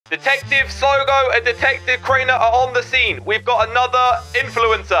Detective Sogo and Detective Craner are on the scene. We've got another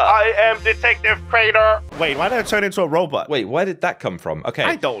influencer. I am Detective Craner. Wait, why did I turn into a robot? Wait, where did that come from? Okay.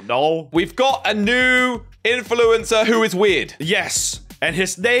 I don't know. We've got a new influencer who is weird. Yes, and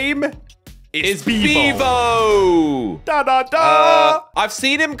his name is Beavo. Da da da. I've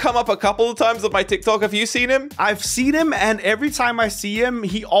seen him come up a couple of times on my TikTok. Have you seen him? I've seen him, and every time I see him,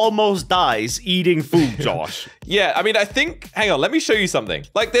 he almost dies eating food, Josh. Yeah, I mean, I think... Hang on, let me show you something.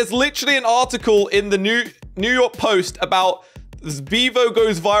 Like, there's literally an article in the New York Post about... Beavo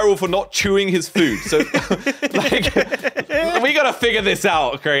goes viral for not chewing his food. So, like, we gotta figure this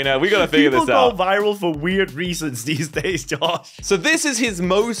out, Craner. We gotta figure this out. People go viral for weird reasons these days, Josh. So this is his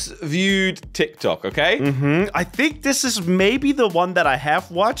most viewed TikTok, okay? I think this is maybe the one that I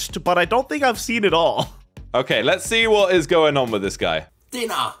have watched, but I don't think I've seen it all. Okay, let's see what is going on with this guy.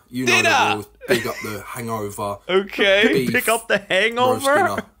 Dinner! You know the rules. Big up the hangover. Okay. Beef, pick up the hangover?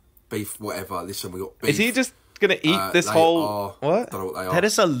 Dinner, beef, whatever. Listen, we got beef. Is he just gonna eat this whole... What? Don't know what they are. That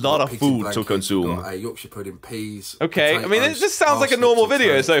is a lot of food to consume. Got, Yorkshire pudding, peas, okay, potatoes, I mean, it just sounds like a normal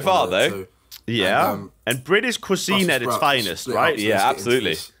video so far, though. Too. Yeah, and British cuisine at its finest, right? Yeah,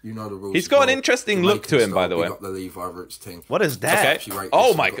 absolutely. You know the rules. He's got an interesting look to him, by the way. What is that? Okay.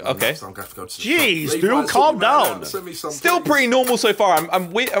 Oh my god. Okay. Jeez, dude, calm down. Still pretty normal so far.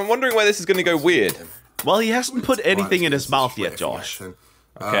 I'm wondering where this is going to go weird. Well, he hasn't put anything in his mouth yet, Josh.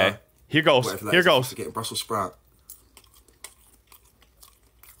 Okay. Here goes. Here goes. Getting Brussels sprout.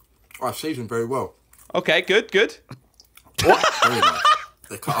 Oh, I've seasoned very well. Okay, good, good. What? Very nice.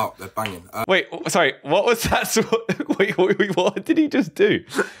 They're cut up. They're banging. Wait, sorry. What was that? Wait, what did he just do?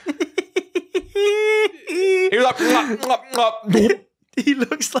 He was like, mwah, mwah, mwah. He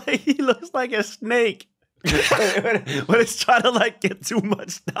looks like a snake when it's trying to like get too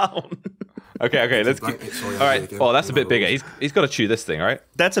much down. Okay, let's keep. All right. Oh, that's a bit bigger. He's got to chew this thing, right?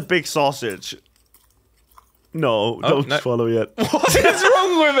 That's a big sausage. No, don't swallow yet. What is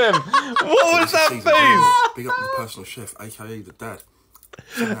wrong with him? What was that face? Big up the personal chef, aka the dad.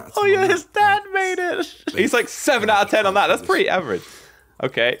 Oh yeah, his dad made it. He's like 7 out of 10 on that. That's pretty average.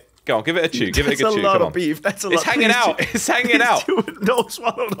 Okay, go on, give it a chew. Give it a good chew. That's a lot Come of on. beef. That's a lot. It's hanging out. It's hanging out. Don't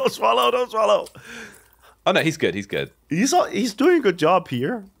swallow. Don't swallow. Don't swallow. Oh no, he's good. He's good. He's doing a good job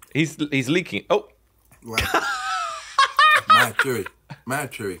here. He's leaking. Oh. Right. Mad chewy. Mad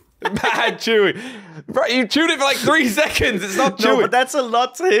chewy. Mad chewy. Bro, you chewed it for like 3 seconds. It's not chewy. No, but that's a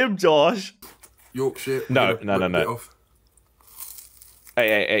lot to him, Josh. Yorkshire. No.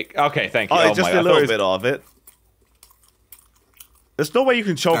 Hey. Okay, thank you. Oh, just a little bit of it. There's no way you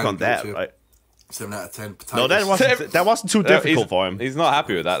can choke on that, right? 7 out of 10. Potatoes. No, that wasn't too difficult for him. He's not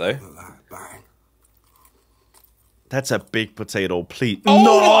happy with that, though. Bang. That's a big potato, please. Oh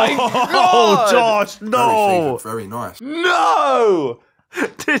no! my God! Josh, no! Very nice. No!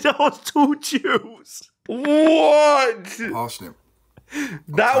 That was 2 chews. What? Parsnip.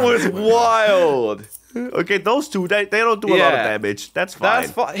 That was wild. Okay, those two, they don't do a lot of damage. That's fine.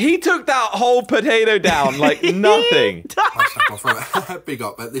 That's fine. He took that whole potato down like nothing. Big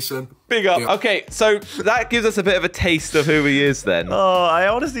up, but listen. Big up. Okay, so that gives us a bit of a taste of who he is then. Oh, I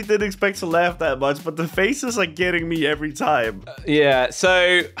honestly didn't expect to laugh that much, but the faces are getting me every time. Yeah,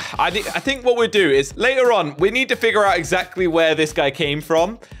 so I think what we'll do is later on, we need to figure out exactly where this guy came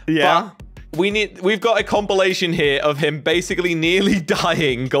from. Yeah. But we've got a compilation here of him basically nearly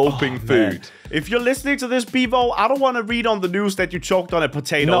dying gulping food. Man. If you're listening to this, Beavo, I don't want to read on the news that you choked on a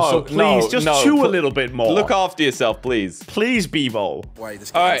potato, so please just chew a little bit more. Look after yourself, please. Please, Beavo.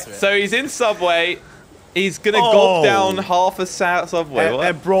 Alright, so he's in Subway. He's gonna gulp down half a Subway.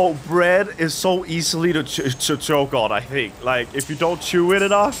 And bro, bread is so easily to choke on, I think. Like, if you don't chew it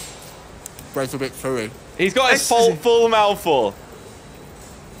enough. Bread's a bit chewy. He's got his full mouthful.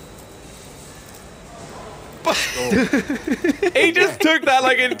 He just took that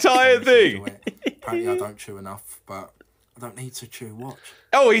like entire thing. Apparently I don't chew enough, but I don't need to chew. Watch.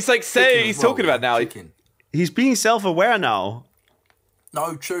 Oh, he's like saying he's talking about now. He's being self-aware now.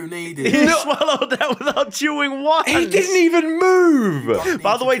 No chew needed. He swallowed that without chewing once. He didn't even move.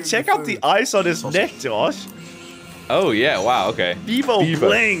 By the way, check out the ice on his neck, Josh. Oh yeah, wow, okay. Beavo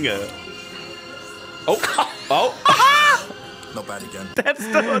bling. Oh. Not bad again. That's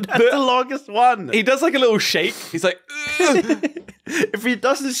the longest one. He does like a little shake. He's like, if he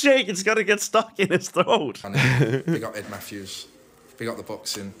doesn't shake, it's gonna get stuck in his throat. Big up Ed Matthews. Big up the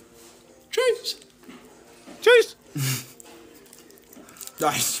boxing. Cheers. Cheers.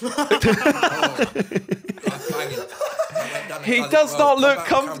 Nice. He does not look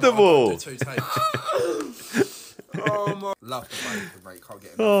comfortable. Love the mate. Can't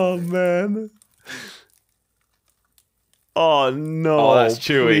get enough. Oh man. Oh no! Oh, that's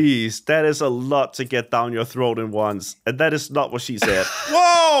chewy. Please, that is a lot to get down your throat in once, and that is not what she said.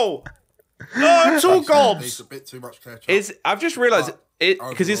 Whoa! No, 2 gulps. Needs a bit too much ketchup. I've just realized it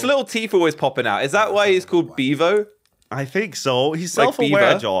because his little teeth are always popping out. Is that why he's called Beavo? I think so. He's Like self-aware,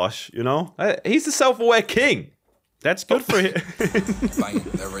 Beaver. Josh. You know, He's the self-aware king. that's good for him. Banging.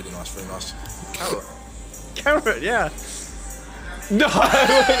 They're really nice, very nice. Carrot. Carrot, yeah. No.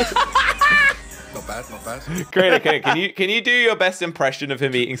 Not bad, not bad. Great. Can you do your best impression of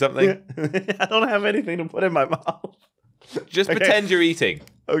him eating something? I don't have anything to put in my mouth. Just pretend you're eating.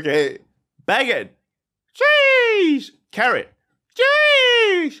 Okay. Bang it. Cheese. Carrot.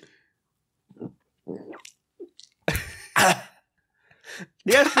 Cheese.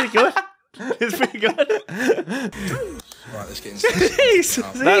 Yeah, it's pretty good. It's pretty good. Right, let's get into this.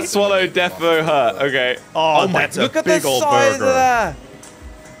 Jeez. That swallow defo hurt. Okay. Oh my! That's Look a at big the old size burger. of that.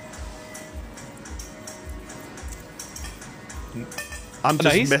 I'm No,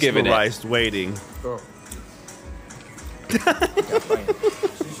 just he's giving it. mesmerized waiting. Oh. Yeah, banging.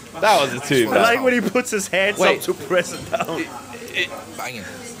 That wasn't too I bad. like when he puts his hands Wait. up to press it down. Banging.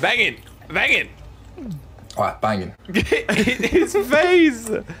 Banging. Alright, banging. His face.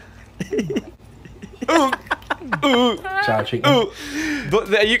 Sour chicken. Ooh.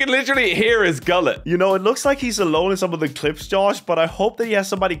 But you can literally hear his gullet. You know, it looks like he's alone in some of the clips, Josh, but I hope that he has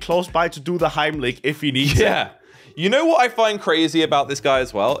somebody close by to do the Heimlich if he needs it. Yeah. You know what I find crazy about this guy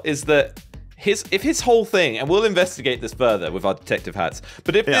as well is that if his whole thing, and we'll investigate this further with our detective hats,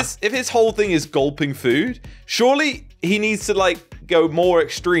 but if his whole thing is gulping food, surely he needs to like go more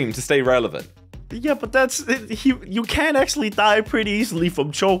extreme to stay relevant. Yeah, but you can actually die pretty easily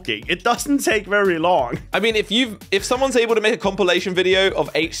from choking. It doesn't take very long. I mean, if someone's able to make a compilation video of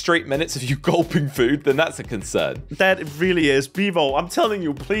 8 straight minutes of you gulping food, then that's a concern. That really is. Beavo, I'm telling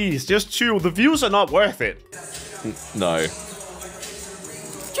you, please, just chew. The views are not worth it. No.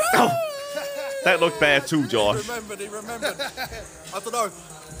 Oh, that looked bad too, Josh. He remembered. I don't know.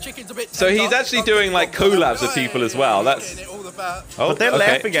 Chicken's a bit So tender. he's actually doing like collabs with people as well. That's But they're okay.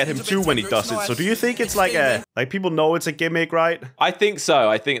 laughing at him too when he does it. So do you think it's like people know it's a gimmick, right? I think so.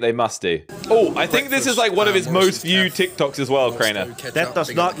 I think they must do. Oh, I think this is like one of his most viewed TikToks as well, Craner. That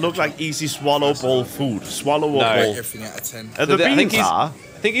does not look like easy swallowable food. Swallowable. Everything out of 10. And the I think beans are.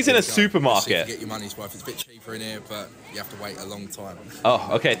 I think he's in a See if supermarket. you get your money's worth. It's a bit cheaper in here, but you have to wait a long time.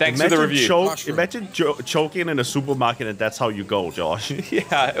 Oh, okay. Thanks for the review. Imagine choking in a supermarket and that's how you go, Josh.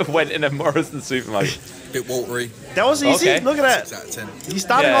 Yeah, it went in a Morrison supermarket. Bit watery. That was easy. Okay. Look at 6 out that. of 10. He's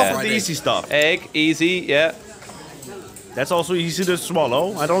starting Yeah. off with the easy stuff. Egg, easy, yeah. That's also easy to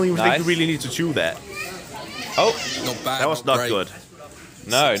swallow. I don't even think you really need to chew that. Oh, Not bad. That was not great. good.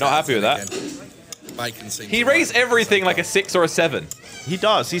 no, 6 not out of happy with 10 that. again. Bacon seems He alright. rates everything like a 6 or a 7. He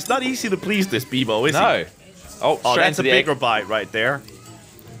does. He's not easy to please, this Beavo, is he? No. Oh, Oh, straight that's a into the egg. bigger bite right there.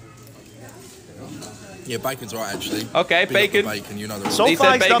 Yeah, bacon's right actually. Okay, Big up the bacon. bacon, you know the So He far,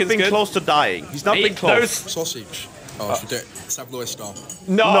 said he's not bacon's been good. close to dying. He's not been Eat close. those- sausage. Oh, I should do it. Tabloid style.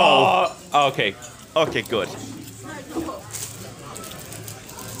 No. No. Oh, okay. Okay, good.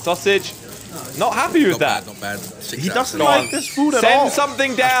 Sausage. Not happy with Not that. bad, not bad. 6 He out of doesn't 10. like this food at Send all.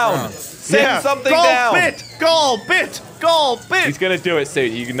 something down. Send Yeah. something Gulp down. it! Gulp it! Gulp it! He's gonna do it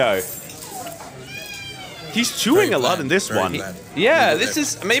soon. You know. He's chewing Very a lot bland, in this very one. bland. Yeah, Little this bit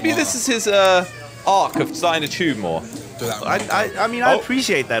is maybe this smarter. is his arc of starting to chew more. Do that one. I mean, I Oh.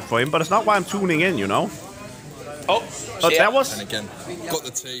 appreciate that for him, but it's not why I'm tuning in, you know? Oh, But shit. that was... And again, got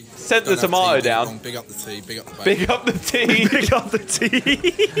the tea. Sent the Don't have tomato tea, down. wrong. Big up the tea, big up the bacon. Big up the tea. Big up the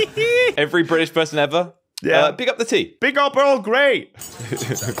tea. Every British person ever. Yeah. Big up the tea. Big up Earl Grey.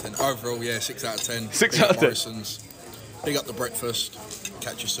 6 out of 10. Overall, yeah, 6 out of 10. 6 Big out up of 10. Morrison's. Big up the breakfast.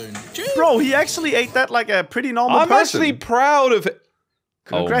 Catch you soon. Bro, he actually ate that like a pretty normal I'm person. actually proud of it.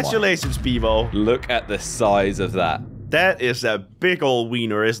 Congratulations, Beavo. Look at the size of that. That is a big old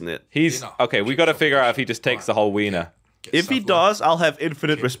wiener, isn't it? He's okay. We got to figure out if he just takes the whole wiener. If he does, I'll have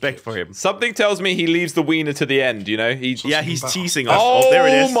infinite respect for him. Something tells me he leaves the wiener to the end. You know, Yeah, he's teasing us. Oh, Oh, there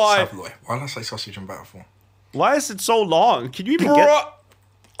it is. my! Why did I say sausage and batter for? Why is it so long? Can you even get...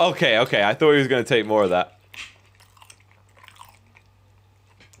 Okay, okay. I thought he was going to take more of that.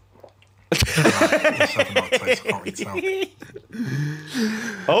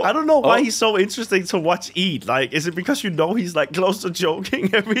 I don't know why he's so interesting to watch eat. Like, is it because you know he's like close to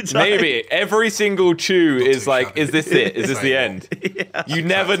joking every time? Maybe every single chew is like, is this it? Is this the end? Yeah. You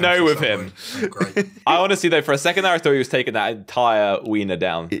never know with him. I honestly, though, for a second there, I thought he was taking that entire wiener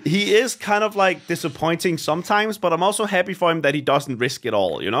down. He is kind of like disappointing sometimes, but I'm also happy for him that he doesn't risk it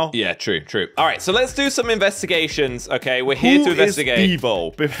all, you know? Yeah, true. All right, so let's do some investigations, okay? We're here to investigate. Who is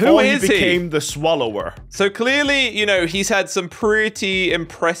Beavo before he became the swallower? So clearly, you know, he's had some pretty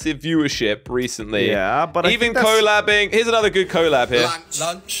impressive viewership recently. Yeah, but even collabing. Here's another good collab here.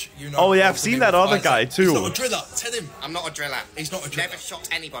 Lunch, you know. Oh yeah, I've seen that other guy too. He's not a driller. Tell him. I'm not a driller. He's not a driller. Never shot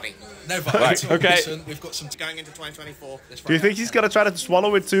anybody. Never. Right, okay. Listen, we've got some Going into 2024. Do you think he's gonna try to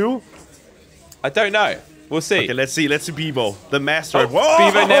swallow it too? I don't know. We'll see. Okay, let's see. Let's see Beavo, the master. Oh, Whoa,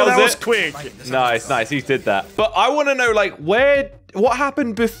 Beavo nails that was it. quick. Nice. He did that. But I want to know, like, what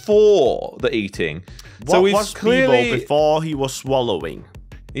happened before the eating? What was Beavo before he was swallowing?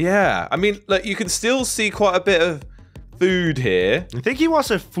 Yeah, I mean, look, you can still see quite a bit of food here. I think he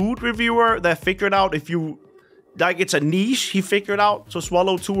was a food reviewer that figured out if you, like, it's a niche he figured out to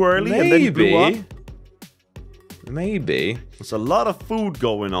swallow too early and then he blew up. Maybe. There's a lot of food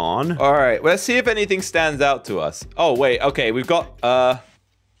going on. All right, well, let's see if anything stands out to us. Oh, wait, okay, we've got,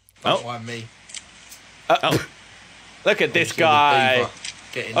 Don't mind me. Look at this guy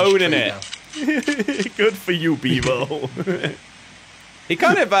owning it. Good for you, Beavo. He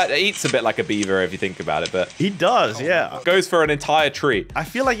kind of eats a bit like a beaver if you think about it, but he does, yeah. Goes for an entire tree. I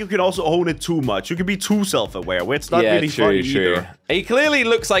feel like you can also own it too much. You can be too self-aware, where it's not really funny either. He clearly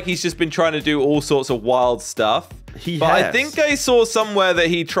looks like he's just been trying to do all sorts of wild stuff. But I think I saw somewhere that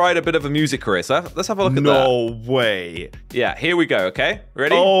he tried a bit of a music career. So let's have a look at that. No way. Yeah, here we go. Okay,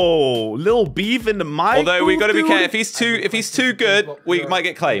 ready? Oh, little beef in the mic. Although we got to be careful. If he's too good, we might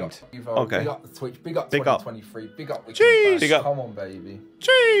get claimed. Okay. Big up the Twitch. Big up Big up. 2023. Big up. Jeez. Big up. Come on, baby.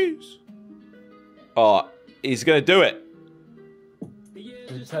 Jeez. Oh, he's gonna do it.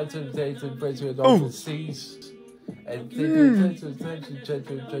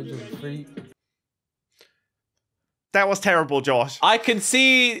 That was terrible, Josh. I can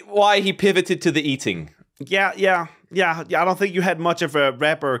see why he pivoted to the eating. Yeah. I don't think you had much of a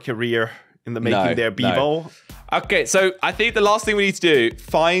rapper career in the making there, Beavo. No. Okay, so I think the last thing we need to do,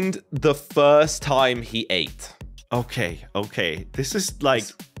 find the first time he ate. Okay. This is like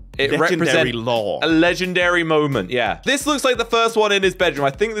It legendary represents lore. a legendary moment, yeah. This looks like the first one in his bedroom.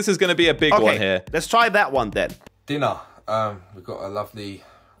 I think this is going to be a big one here. Let's try that one then. Dinner. We've got a lovely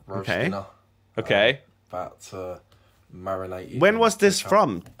roast dinner. Okay. About marinated. When was this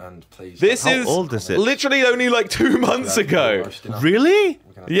from? And please. This How is old is it? literally only like 2 months ago. Really?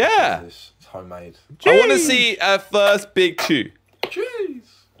 Yeah. It's homemade. I want to see a first big chew. Jeez.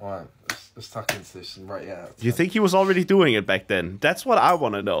 Alright, let's tuck into this and rate it out. Do you think he was already doing it back then? That's what I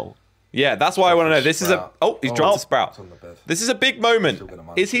want to know. Yeah, that's why I want to know. This is a... Oh, he's dropped a sprout. It's on the bed. This is a big moment.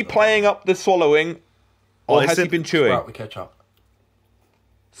 Is he playing up the swallowing? Or has he been chewing? Sprout with ketchup.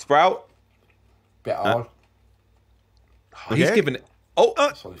 Sprout? Bit hard. He's given it... Oh,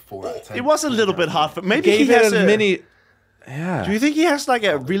 Sorry, 4 out of 10. It was a little bit hard for... Maybe gave he has it a mini... Yeah. Do you think he has like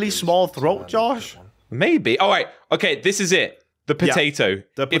a really small throat, Josh? Maybe. All right. Okay, this is it. The potato.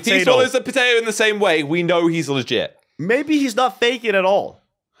 the If he potato. swallows the potato in the same way, we know he's legit. Maybe he's not faking at all.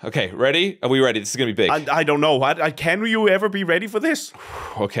 Okay, ready? Are we ready? This is going to be big. I don't know. Can you ever be ready for this?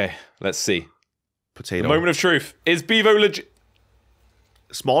 Okay, let's see. Potato. The moment of truth. Is Beavo legit?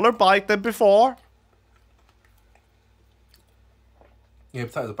 Smaller bite than before. Yeah,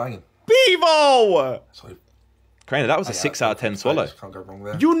 potatoes are banging. Beavo! Sorry. Granted, that was a 6 out of 10 swallow. Can't go wrong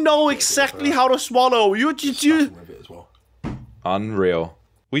there. You know exactly how to swallow. You. Stuffing with it as well. Unreal.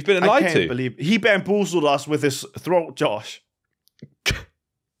 We've been I lied can't to. believe he bamboozled us with his throat, Josh.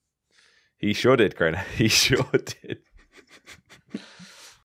 He sure did, Granted. He sure did.